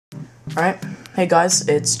Alright, hey guys,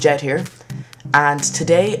 it's Jed here, and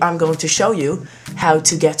today I'm going to show you how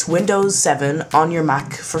to get Windows 7 on your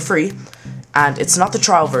Mac for free, and it's not the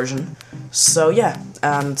trial version. So yeah,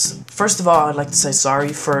 and first of all I'd like to say sorry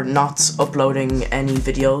for not uploading any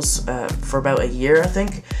videos for about a year, I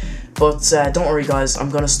think. But don't worry guys, I'm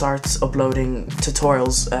going to start uploading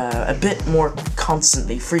tutorials a bit more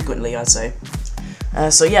constantly, frequently I'd say.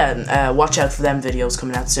 So yeah, watch out for them videos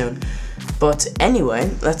coming out soon. But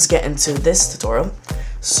anyway, let's get into this tutorial.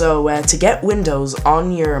 So to get Windows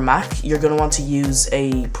on your Mac, you're going to want to use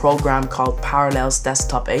a program called Parallels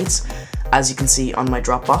Desktop 8, as you can see on my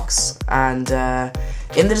Dropbox. And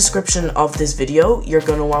in the description of this video, you're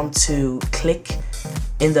going to want to click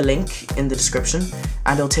in the link in the description,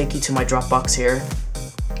 and it'll take you to my Dropbox here.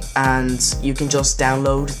 And you can just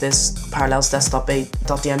download this Parallels Desktop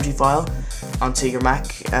 8.dmg file onto your Mac,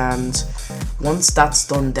 and once that's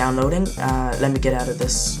done downloading, let me get out of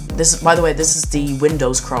this. By the way, this is the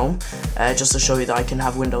Windows Chrome, just to show you that I can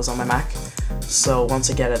have Windows on my Mac. So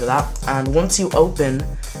once I get out of that, and once you open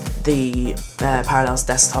the Parallels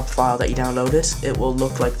Desktop file that you downloaded, it will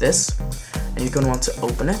look like this, and you're going to want to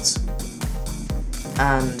open it.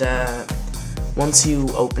 And once you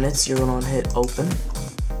open it, you're going to hit open,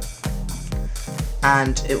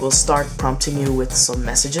 and it will start prompting you with some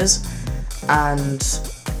messages. And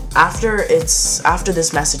after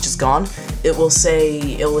this message is gone, it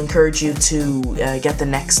will encourage you to get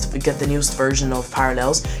the newest version of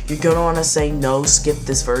Parallels. You're gonna want to say no, skip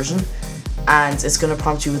this version, and it's gonna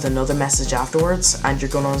prompt you with another message afterwards, and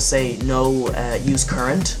you're gonna want to say no, use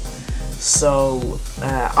current. So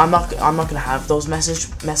I'm not gonna have those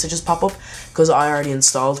messages pop up because I already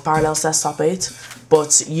installed Parallels Desktop 8.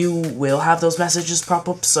 But you will have those messages pop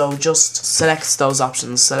up, so just select those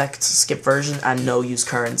options. Select skip version and no use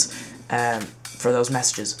current for those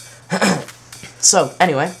messages. So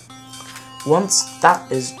anyway, once that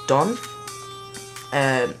is done,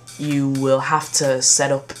 you will have to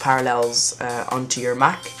set up Parallels onto your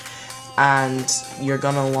Mac, and you're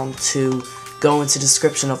gonna want to go into the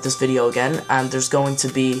description of this video again, and there's going to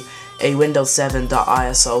be a Windows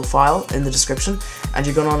 7.iso file in the description, and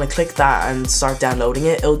you're going to want to click that and start downloading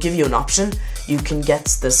it. It'll give you an option. You can get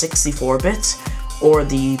the 64-bit or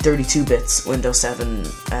the 32-bit Windows 7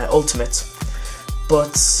 Ultimate,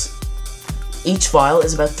 but each file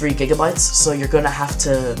is about 3 GB, so you're going to have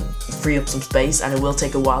to free up some space, and it will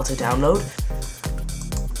take a while to download.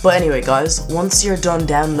 But anyway guys, once you're done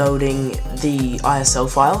downloading the ISO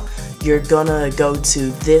file, you're gonna go to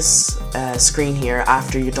this screen here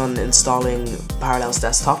after you're done installing Parallels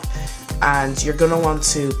Desktop, and you're gonna want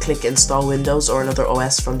to click Install Windows or another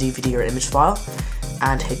OS from DVD or image file,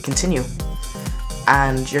 and hit Continue.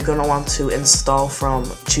 And you're gonna want to install from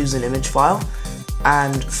Choose an Image file,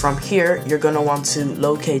 and from here you're gonna want to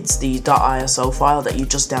locate the .iso file that you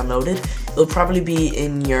just downloaded. It'll probably be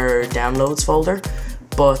in your Downloads folder,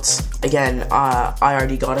 but again, I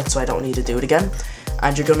already got it, so I don't need to do it again.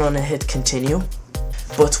 And you're going to want to hit Continue.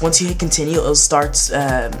 But once you hit Continue, it'll start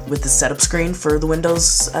with the setup screen for the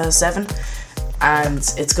Windows 7. And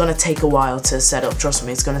it's going to take a while to set up. Trust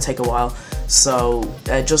me, it's going to take a while. So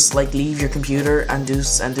just like leave your computer and do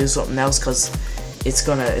something else, because it's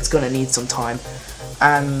gonna need some time.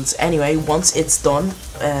 And anyway, once it's done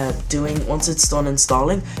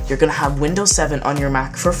installing, you're gonna have Windows 7 on your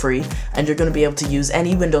Mac for free, and you're gonna be able to use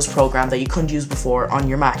any Windows program that you couldn't use before on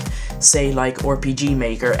your Mac, say like RPG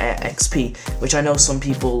Maker XP, which I know some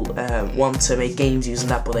people want to make games using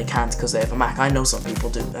that, but they can't because they have a Mac. I know some people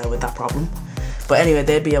do with that problem. But anyway,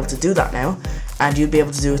 they'd be able to do that now, and you'd be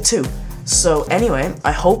able to do it too. So anyway,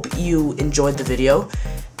 I hope you enjoyed the video.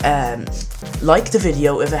 Like the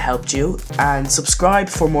video if it helped you, and subscribe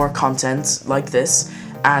for more content like this,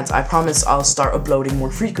 and I promise I'll start uploading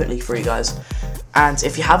more frequently for you guys. And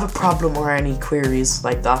if you have a problem or any queries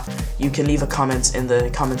like that, you can leave a comment in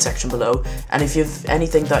the comment section below, and if you have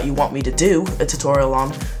anything that you want me to do a tutorial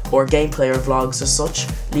on, or gameplay or vlogs or such,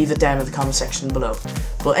 leave it down in the comment section below.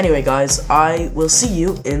 But anyway guys, I will see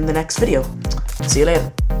you in the next video. See you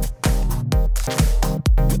later.